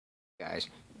guys,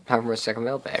 time for my second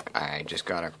mailbag. I just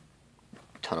got a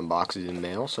ton of boxes in the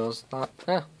mail, so I thought,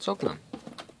 let's open them.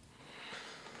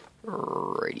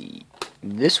 Alrighty.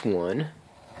 This one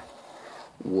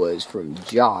was from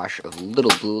Josh of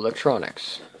Little Blue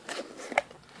Electronics.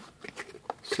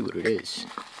 Let's see what it is.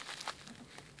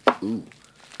 Ooh.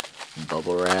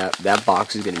 Bubble wrap. That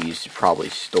box is going to be used to probably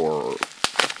store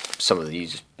some of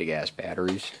these big-ass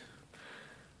batteries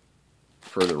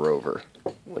further over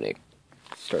when it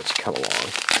starts to come along.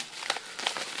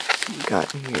 What we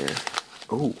got in here?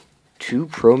 Oh, 2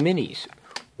 Pro Minis.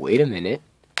 Wait a minute.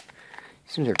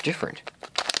 These are different.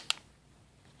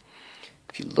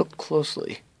 If you look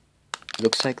closely, it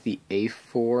looks like the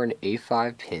A4 and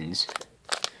A5 pins,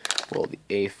 well, the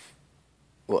A4,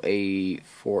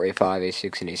 A5,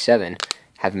 A6, and A7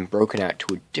 have been broken out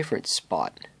to a different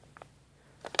spot.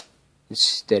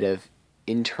 Instead of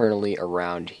internally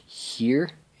around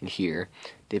here and here,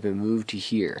 they've been moved to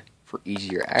here for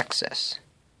easier access.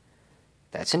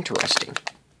 That's interesting.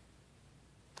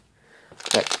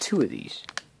 Got 2 of these.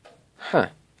 Huh.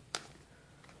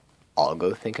 I'll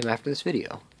go think them after this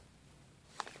video.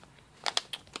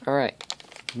 Alright.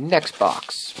 Next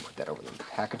box. Put that over the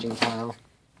packaging pile.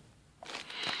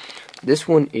 This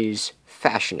one is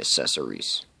fashion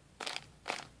accessories.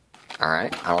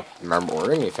 Alright. I don't remember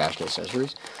ordering any fashion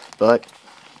accessories, but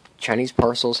Chinese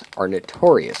parcels are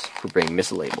notorious for being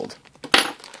mislabeled.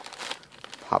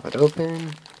 Pop it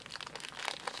open.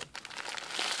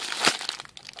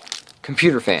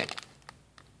 Computer fan.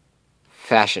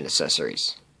 Fashion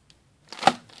accessories.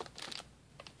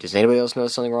 Does anybody else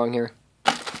notice something wrong here?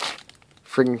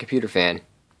 Friggin' computer fan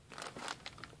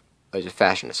is a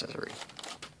fashion accessory.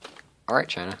 Alright,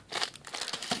 China.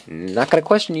 Not gonna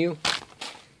question you.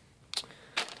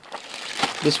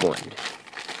 This one.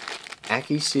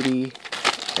 Aki City.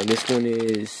 And this one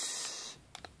is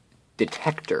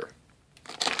detector.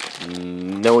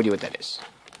 No idea what that is.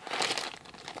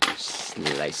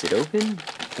 Slice it open.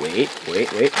 Wait. Are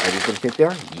these what I think they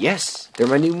are? Yes! They're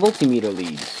my new multimeter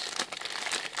leads.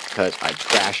 Because I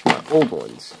trashed my old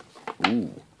ones.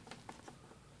 Ooh.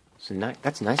 So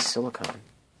that's nice silicone.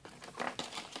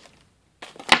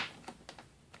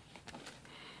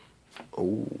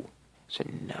 Oh.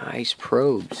 Some nice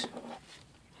probes.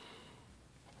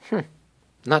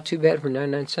 Not too bad for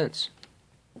 99 cents.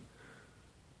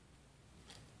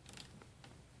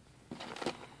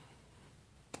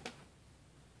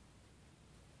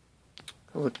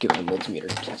 Let's give it a multimeter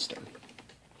testing.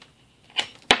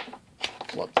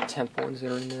 Pull up the temp ones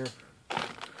that are in there.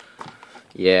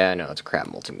 Yeah, I know, it's a crap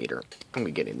multimeter. I'm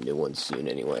gonna get a new one soon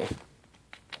anyway.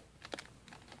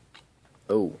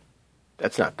 Oh,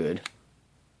 that's not good.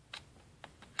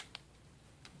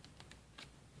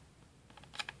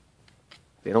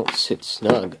 They don't sit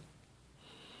snug.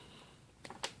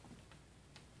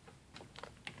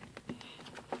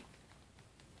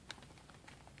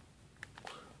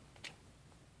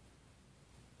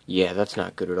 Yeah, that's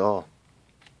not good at all.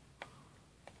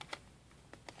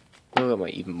 Look at my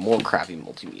even more crappy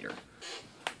multimeter.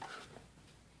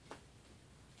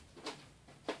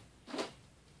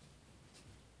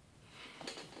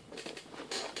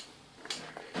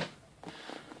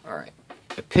 Alright.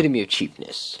 Epitome of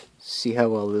cheapness. See how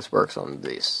well this works on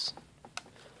this.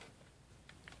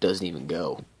 Doesn't even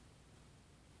go.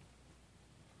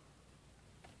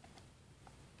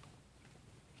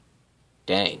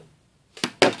 Dang.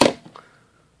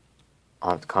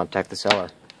 I'll have to contact the seller.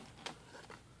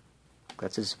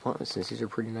 That's a disappointment since these are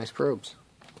pretty nice probes.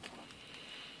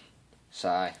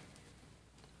 Sigh.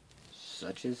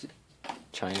 Such is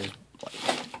China's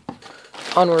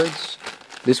life. Onwards.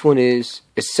 This one is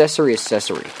accessory.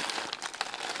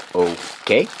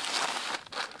 Okay.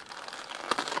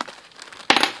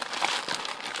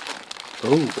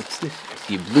 Oh, what's this? I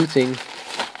see a blue thing.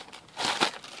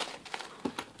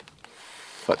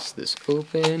 What's this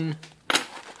open?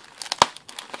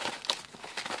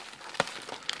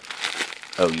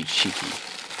 Oh, you cheeky.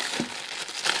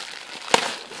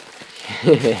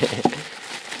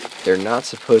 They're not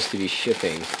supposed to be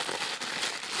shipping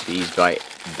these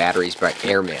batteries by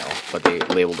airmail, but they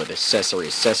labeled it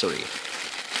accessory. So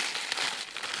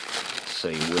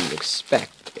you wouldn't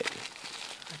expect it.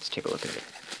 Let's take a look at it.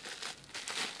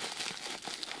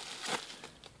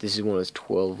 This is one of those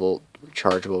 12-volt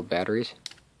rechargeable batteries.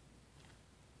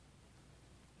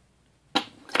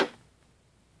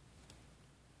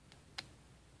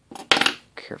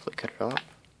 Carefully cut it off.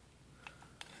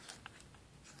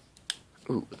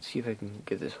 Ooh, let's see if I can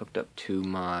get this hooked up to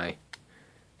my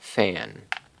fan.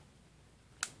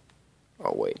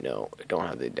 Oh wait, no, I don't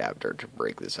have the adapter to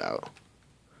break this out.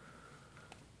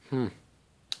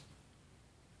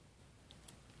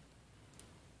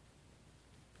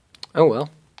 Oh well.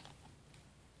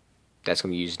 That's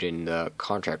going to be used in the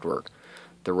contract work.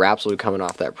 The wraps will be coming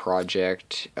off that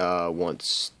project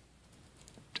once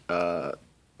the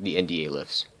NDA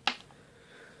lifts.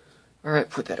 Alright,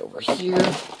 put that over here.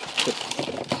 Put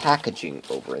the packaging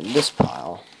over in this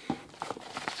pile.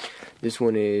 This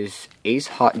one is Ace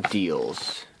Hot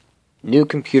Deals. New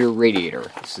computer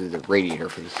radiator. This is the radiator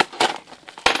for this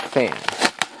fan.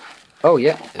 Oh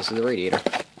yeah, this is the radiator.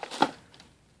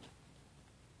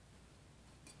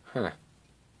 Huh.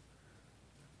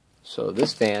 So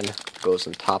this fan goes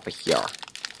on top of here.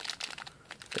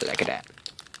 Like that.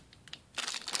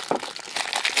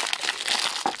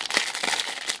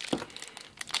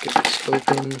 Get this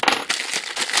open.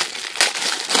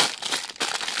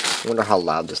 I wonder how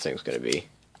loud this thing's going to be.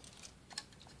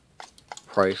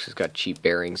 Probably because it's got cheap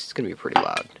bearings. It's going to be pretty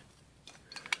loud.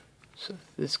 So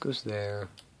this goes there.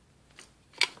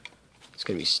 It's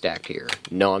going to be stacked here.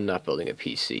 No, I'm not building a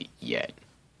PC yet.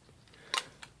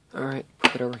 Alright,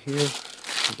 put it over here.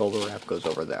 The bubble wrap goes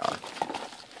over there.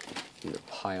 In the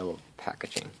pile of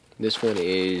packaging. This one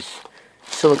is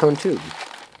silicone tube.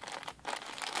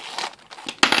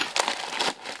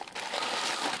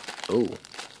 Oh.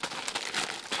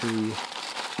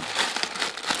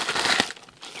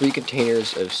 3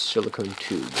 containers of silicone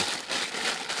tube.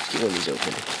 Let's get one of these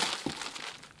open.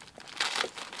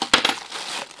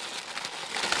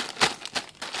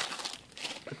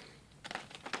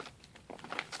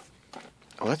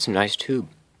 Oh, that's a nice tube.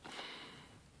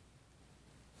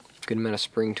 Good amount of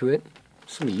spring to it.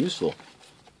 This will be useful.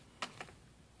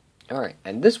 Alright,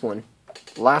 and this one,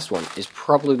 last one, is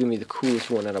probably going to be the coolest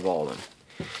one out of all of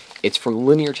them. It's from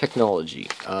Linear Technology.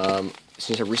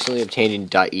 Since I recently obtained an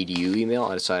 .edu email,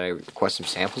 I decided I'd request some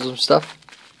samples of stuff.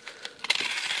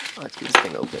 Let's get this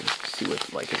thing open, see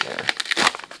what's like in there.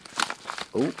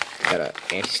 Oh, got an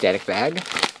anti-static bag.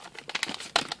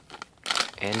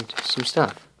 And some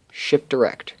stuff. Shipped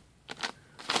direct.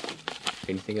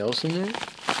 Anything else in there?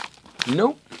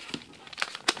 Nope.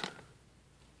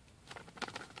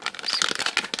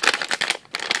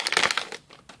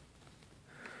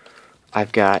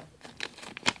 I've got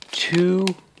 2.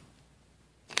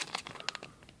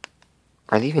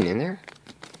 Are they even in there?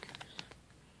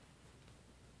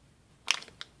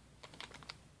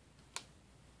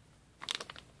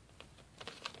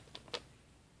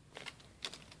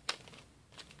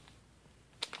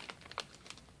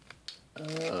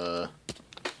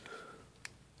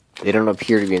 They don't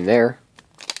appear to be in there.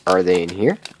 Are they in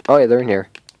here? Oh yeah, they're in here.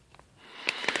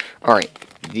 Alright,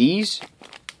 these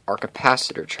are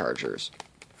capacitor chargers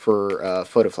for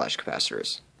Photoflash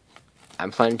capacitors.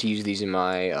 I'm planning to use these in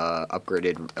my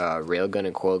upgraded railgun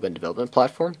and coilgun development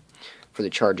platform for the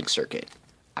charging circuit.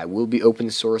 I will be open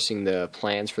sourcing the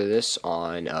plans for this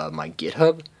on my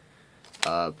GitHub,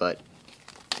 but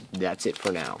that's it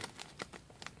for now.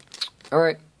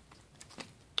 Alright,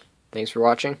 thanks for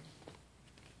watching.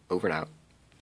 Over and out.